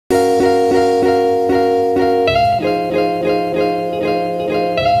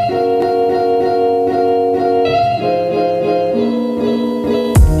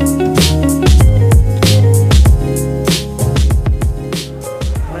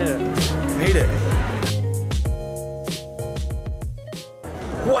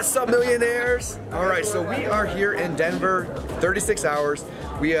What's up, millionaires? All right, so we are here in Denver, 36 hours.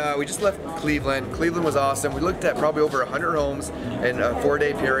 We just left Cleveland. Cleveland was awesome. We looked at probably over 100 homes in a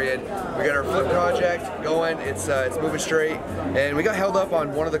 4-day period. We got our flip project going. It's moving straight, and we got held up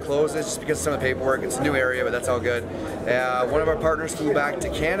on one of the closes just because of some of the paperwork. It's a new area, but that's all good. One of our partners flew back to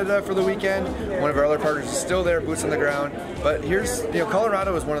Canada for the weekend. One of our other partners is still there, boots on the ground. But here's,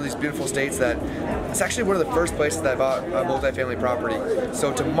 Colorado is one of these beautiful states that it's actually one of the first places that I bought a multifamily property.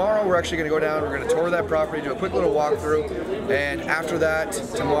 So tomorrow we're actually going to go down. We're going to tour that property, do a quick little walkthrough, and after that,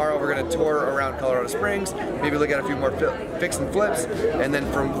 tomorrow we're going to tour around Colorado Springs, maybe look at a few more fix and flips, and then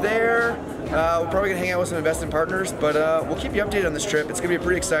from there we're probably going to hang out with some investing partners, but we'll keep you updated on this trip. It's going to be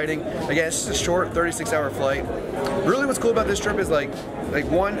pretty exciting. Again, it's just a short 36-hour flight. Really what's cool about this trip is like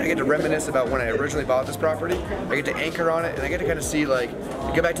one, I get to reminisce about when I originally bought this property. I get to anchor on it, and I get to kind of see, like,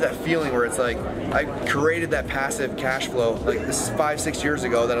 get back to that feeling where it's like I created that passive cash flow. Like, this is 5-6 years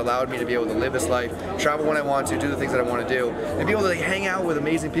ago that allowed me to be able to live this life, travel when I want to, do the things that I want to do, and be able to like hang out with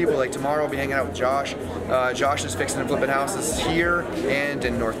amazing people. Like tomorrow I'll be hanging out with Josh. Josh is fixing and flipping houses here and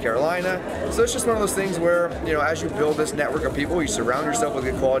in North Carolina. So it's just one of those things where, as you build this network of people, you surround yourself with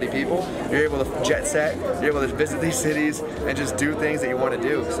good quality people, you're able to jet set, you're able to visit these cities and just do things that you want to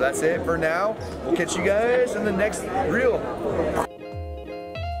do. So that's it for now. We'll catch you guys in the next reel.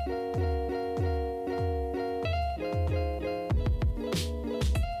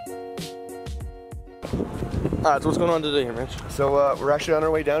 Alright, so what's going on today here, Mitch? So we're actually on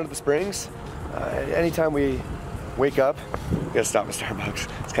our way down to the Springs. Anytime we wake up, we gotta stop at Starbucks.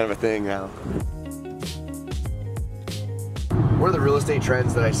 It's kind of a thing now. One of the real estate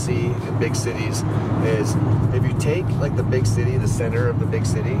trends that I see in big cities is if you take like the big city, the center of the big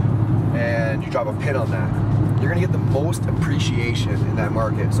city, and you drop a pin on that, you're gonna get the most appreciation in that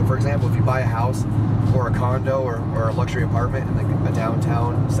market. So for example, if you buy a house or a condo or a luxury apartment in like a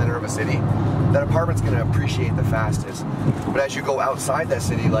downtown center of a city, that apartment's gonna appreciate the fastest. But as you go outside that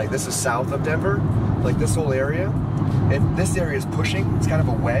city, like this is south of Denver, like this whole area, and this area is pushing, it's kind of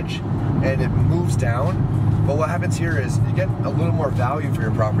a wedge, and it moves down. But what happens here is you get a little more value for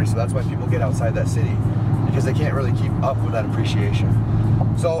your property, so that's why people get outside that city, because they can't really keep up with that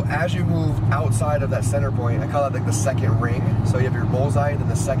appreciation. So as you move outside of that center point, I call it like the second ring. So you have your bullseye and then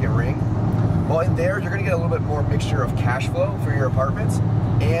the second ring. Well, in there, you're gonna get a little bit more mixture of cash flow for your apartments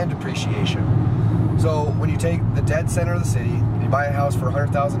and appreciation. So when you take the dead center of the city, you buy a house for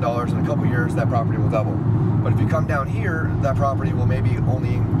 $100,000, in a couple years, that property will double. But if you come down here, that property will maybe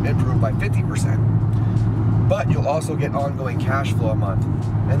only improve by 50%. But you'll also get ongoing cash flow a month.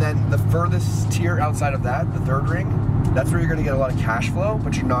 And then the furthest tier outside of that, the third ring, that's where you're gonna get a lot of cash flow,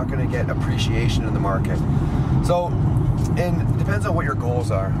 but you're not gonna get appreciation in the market. So, and it depends on what your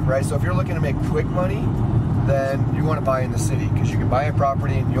goals are, right? So if you're looking to make quick money, then you wanna buy in the city, because you can buy a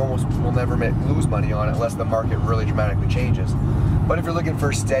property and you almost will never lose money on it unless the market really dramatically changes. But if you're looking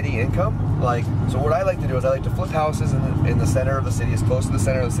for steady income, so what I like to do is I like to flip houses in the center of the city, as close to the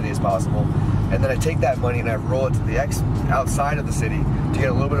center of the city as possible. And then I take that money and I roll it to the outside of the city to get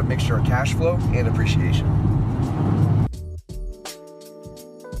a little bit of mixture of cash flow and appreciation.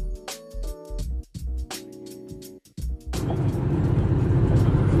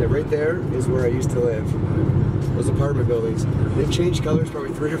 Yeah, right there is where I used to live. Those apartment buildings. They've changed colors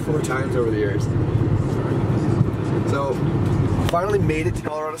probably 3 or 4 times over the years. So, finally made it to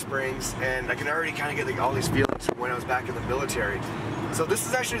Colorado Springs, and I can already kind of get all these feelings from when I was back in the military. So this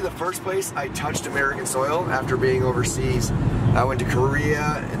is actually the first place I touched American soil after being overseas. I went to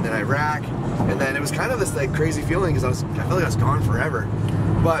Korea and then Iraq, and then it was kind of this like crazy feeling because I feel like I was gone forever.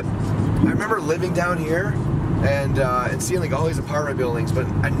 But I remember living down here and seeing like all these apartment buildings, but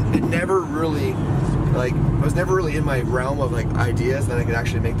it never really I was never really in my realm of like ideas that I could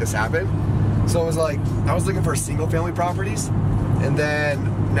actually make this happen. So it was like I was looking for single family properties, and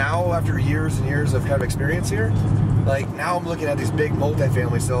then now after years and years of kind of experience here, like now I'm looking at these big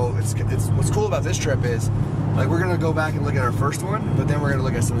multifamily. So it's what's cool about this trip is like we're gonna go back and look at our first one, but then we're gonna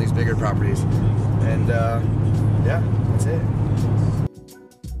look at some of these bigger properties, and yeah, that's it.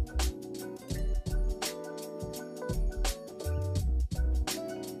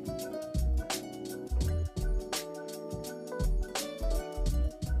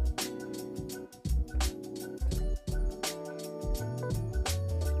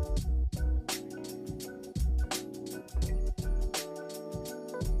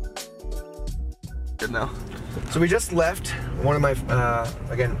 Good now. So we just left one of my,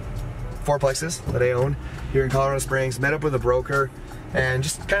 again, fourplexes that I own here in Colorado Springs, met up with a broker, and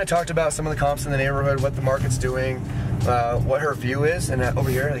just kind of talked about some of the comps in the neighborhood, what the market's doing, what her view is. And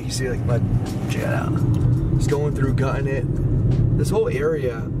over here, like you see, like, check it out. Just going through, gutting it. this whole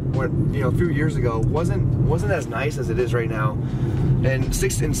area, when, you know, a few years ago wasn't as nice as it is right now. And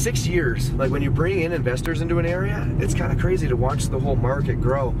in 6 years, like when you bring in investors into an area, it's kind of crazy to watch the whole market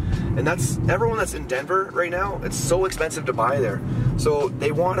grow. And that's everyone that's in Denver right now. It's so expensive to buy there, so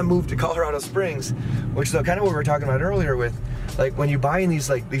they want to move to Colorado Springs, which is kind of what we were talking about earlier with, like when you buy in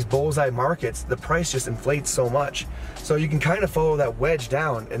these bullseye markets, the price just inflates so much. So you can kind of follow that wedge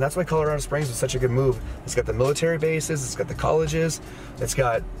down, and that's why Colorado Springs was such a good move. It's got the military bases, it's got the colleges, it's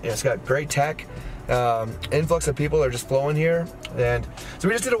got great tech. Influx of people are just flowing here, and so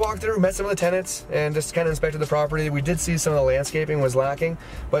we just did a walkthrough, met some of the tenants, and just kind of inspected the property. We did see some of the landscaping was lacking,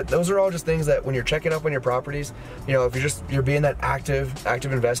 but those are all just things that when you're checking up on your properties, you know, if you're being that active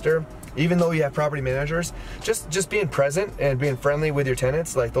investor, even though you have property managers, just being present and being friendly with your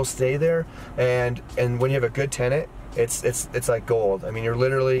tenants, like they'll stay there, and when you have a good tenant, it's like gold. I mean,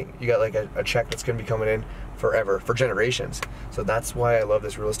 you got like a check that's gonna be coming in forever, for generations. So that's why I love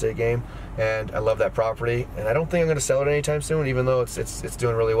this real estate game, and I love that property, and I don't think I'm gonna sell it anytime soon, even though it's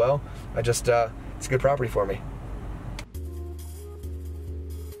doing really well. It's a good property for me.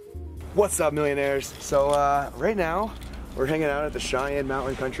 What's up, millionaires? So right now we're hanging out at the Cheyenne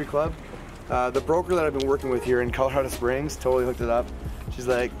Mountain Country Club. The broker that I've been working with here in Colorado Springs totally hooked it up. She's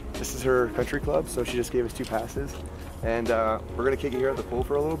like, this is her country club, so she just gave us 2 passes, and we're gonna kick it here at the pool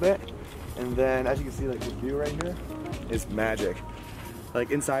for a little bit. And then, as you can see, like this view right here is magic.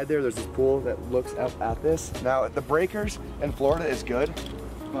 Like inside there's this pool that looks up at this. Now the breakers in Florida is good,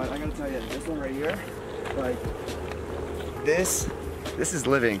 but I gotta tell you, this one right here, like this is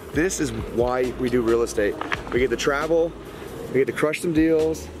living. This is why we do real estate. We get to travel, we get to crush some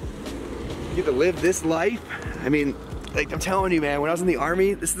deals, we get to live this life. I mean, like I'm telling you, man, when I was in the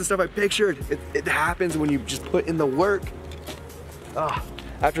Army, this is the stuff I pictured. It happens when you just put in the work.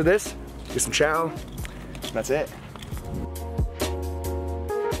 After this, get some chow, and that's it.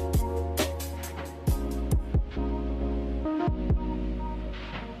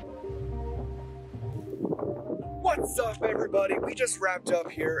 What's up, everybody? We just wrapped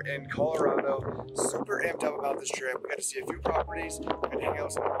up here in Colorado. Super amped up about this trip. We got to see a few properties, we got to hang out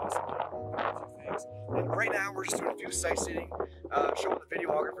with some awesome people, a few things. And right now, we're just doing a few sightseeing, showing the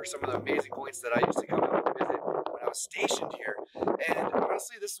videographer some of the amazing points that I used to come out and visit when I was stationed here. And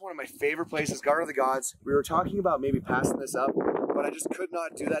honestly, this is one of my favorite places, Garden of the Gods. We were talking about maybe passing this up, but I just could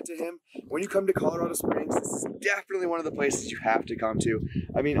not do that to him. When you come to Colorado Springs, this is definitely one of the places you have to come to.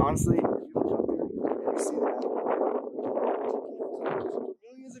 I mean, honestly, if you look up there, you see that for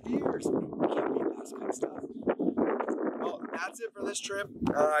millions of years. You can't beat that kind of stuff. Well, that's it for this trip.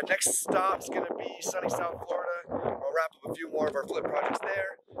 Next stop's gonna be sunny South Florida. We'll wrap up a few more of our flip projects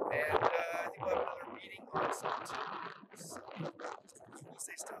there, and I think we'll have another meeting on some real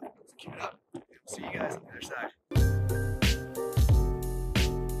estate stuff. So keep it up. See you guys on the other side.